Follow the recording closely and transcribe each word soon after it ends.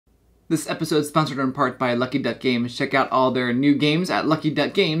This episode is sponsored in part by Lucky Duck Games. Check out all their new games at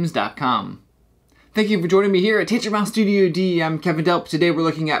luckyduckgames.com. Thank you for joining me here at Teacher Mouse Studio D. I'm Kevin Delp. Today we're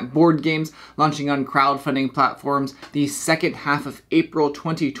looking at board games launching on crowdfunding platforms the second half of April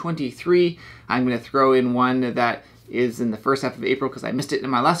 2023. I'm going to throw in one that is in the first half of April because I missed it in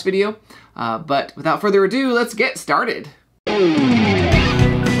my last video. But without further ado, let's get started.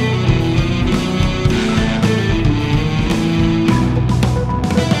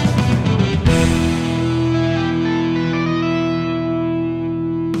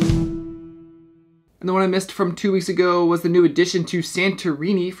 And the one I missed from 2 weeks ago was the new addition to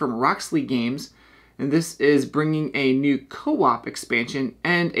Santorini from Roxley Games. And this is bringing a new co-op expansion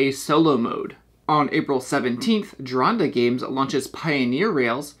and a solo mode. On April 17th, Dronda Games launches Pioneer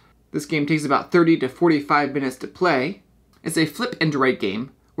Rails. This game takes about 30 to 45 minutes to play. It's a flip and write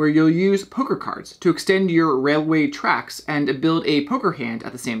game where you'll use poker cards to extend your railway tracks and build a poker hand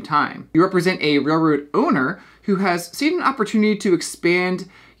at the same time. You represent a railroad owner who has seen an opportunity to expand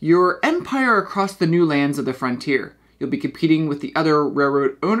your empire across the new lands of the frontier. You'll be competing with the other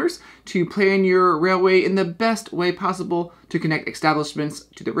railroad owners to plan your railway in the best way possible to connect establishments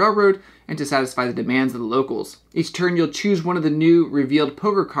to the railroad and to satisfy the demands of the locals. Each turn you'll choose one of the new revealed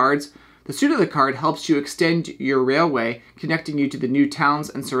poker cards. The suit of the card helps you extend your railway, connecting you to the new towns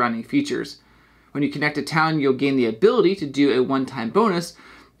and surrounding features. When you connect a town, you'll gain the ability to do a one-time bonus,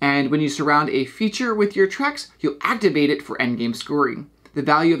 and when you surround a feature with your tracks, you'll activate it for endgame scoring. The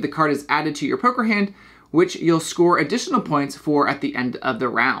value of the card is added to your poker hand, which you'll score additional points for at the end of the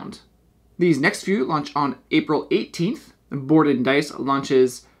round. These next few launch on April 18th. Board and Dice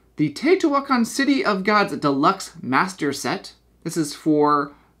launches the Teotihuacan City of Gods Deluxe Master Set. This is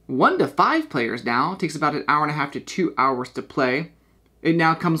for 1 to 5 players now. It takes about an hour and a half to 2 hours to play. It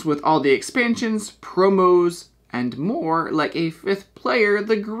now comes with all the expansions, promos, and more, like a 5th player,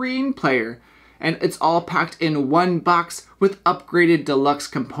 the Green Player. And it's all packed in one box with upgraded deluxe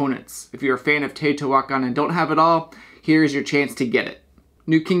components. If you're a fan of Teotihuacan and don't have it all, here's your chance to get it.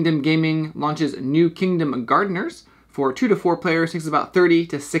 New Kingdom Gaming launches New Kingdom Gardeners. For 2 to 4 players, takes about 30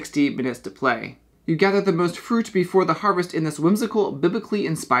 to 60 minutes to play. You gather the most fruit before the harvest in this whimsical, biblically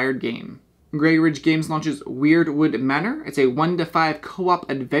inspired game. Grey Ridge Games launches Weirdwood Manor. It's a 1 to 5 co-op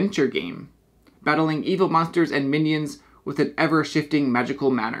adventure game, battling evil monsters and minions with an ever-shifting magical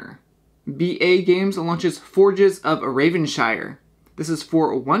manor. BA Games launches Forges of Ravenshire. This is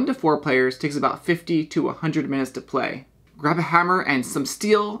for 1 to 4 players, takes about 50 to 100 minutes to play. Grab a hammer and some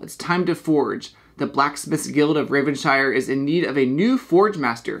steel, it's time to forge. The Blacksmiths Guild of Ravenshire is in need of a new forge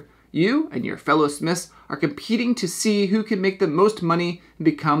master. You and your fellow smiths are competing to see who can make the most money and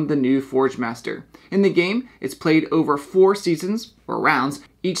become the new forge master. In the game, it's played over 4 seasons, or rounds.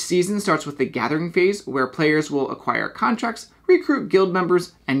 Each season starts with the gathering phase, where players will acquire contracts, recruit guild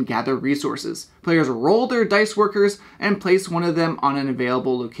members, and gather resources. Players roll their dice workers and place one of them on an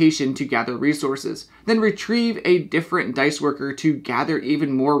available location to gather resources, then retrieve a different dice worker to gather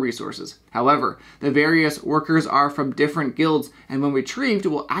even more resources. However, the various workers are from different guilds, and when retrieved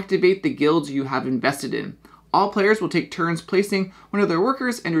will activate the guilds you have invested in. All players will take turns placing one of their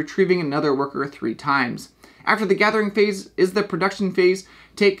workers and retrieving another worker 3 times. After the gathering phase is the production phase.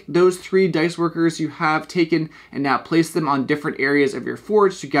 Take those 3 dice workers you have taken and now place them on different areas of your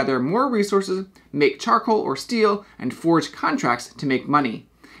forge to gather more resources, make charcoal or steel, and forge contracts to make money.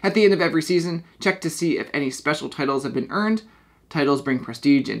 At the end of every season, check to see if any special titles have been earned. Titles bring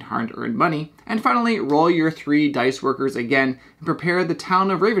prestige and hard-earned money. And finally, roll your 3 dice workers again and prepare the town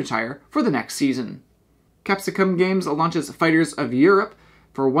of Ravenshire for the next season. Capsicum Games launches Fighters of Europe.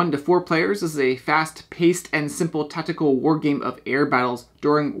 For 1 to 4 players, this is a fast-paced and simple tactical war game of air battles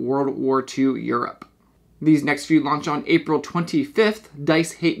during World War II Europe. These next few launch on April 25th.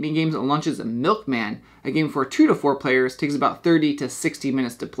 Dice Hate Me Games launches Milkman, a game for 2 to 4 players, takes about 30 to 60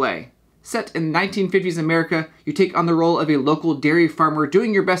 minutes to play. Set in 1950s America, you take on the role of a local dairy farmer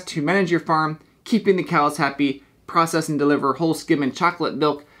doing your best to manage your farm, keeping the cows happy, process and deliver whole skim and chocolate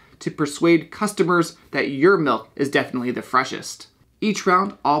milk to persuade customers that your milk is definitely the freshest. Each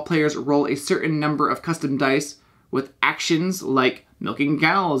round, all players roll a certain number of custom dice with actions like milking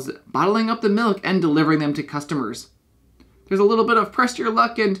cows, bottling up the milk, and delivering them to customers. There's a little bit of press your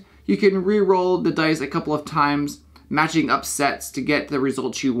luck, and you can re-roll the dice a couple of times, matching up sets to get the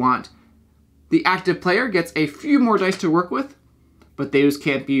results you want. The active player gets a few more dice to work with, but those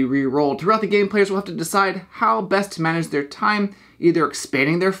can't be re-rolled. Throughout the game, players will have to decide how best to manage their time, either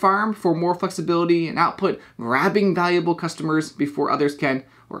expanding their farm for more flexibility and output, grabbing valuable customers before others can,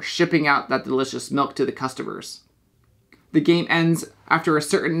 or shipping out that delicious milk to the customers. The game ends after a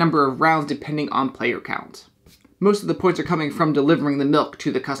certain number of rounds depending on player count. Most of the points are coming from delivering the milk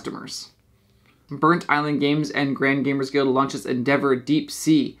to the customers. Burnt Island Games and Grand Gamers Guild launches Endeavor Deep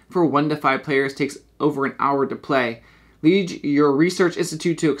Sea. For 1 to 5 players, takes over an hour to play. Lead your research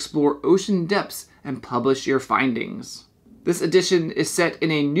institute to explore ocean depths and publish your findings. This edition is set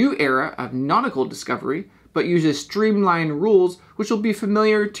in a new era of nautical discovery, but uses streamlined rules which will be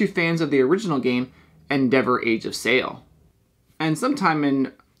familiar to fans of the original game, Endeavor Age of Sail. And sometime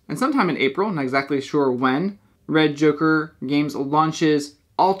in April, not exactly sure when, Red Joker Games launches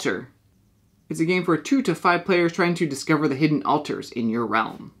Altar. It's a game for 2 to 5 players trying to discover the hidden altars in your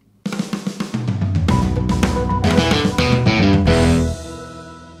realm.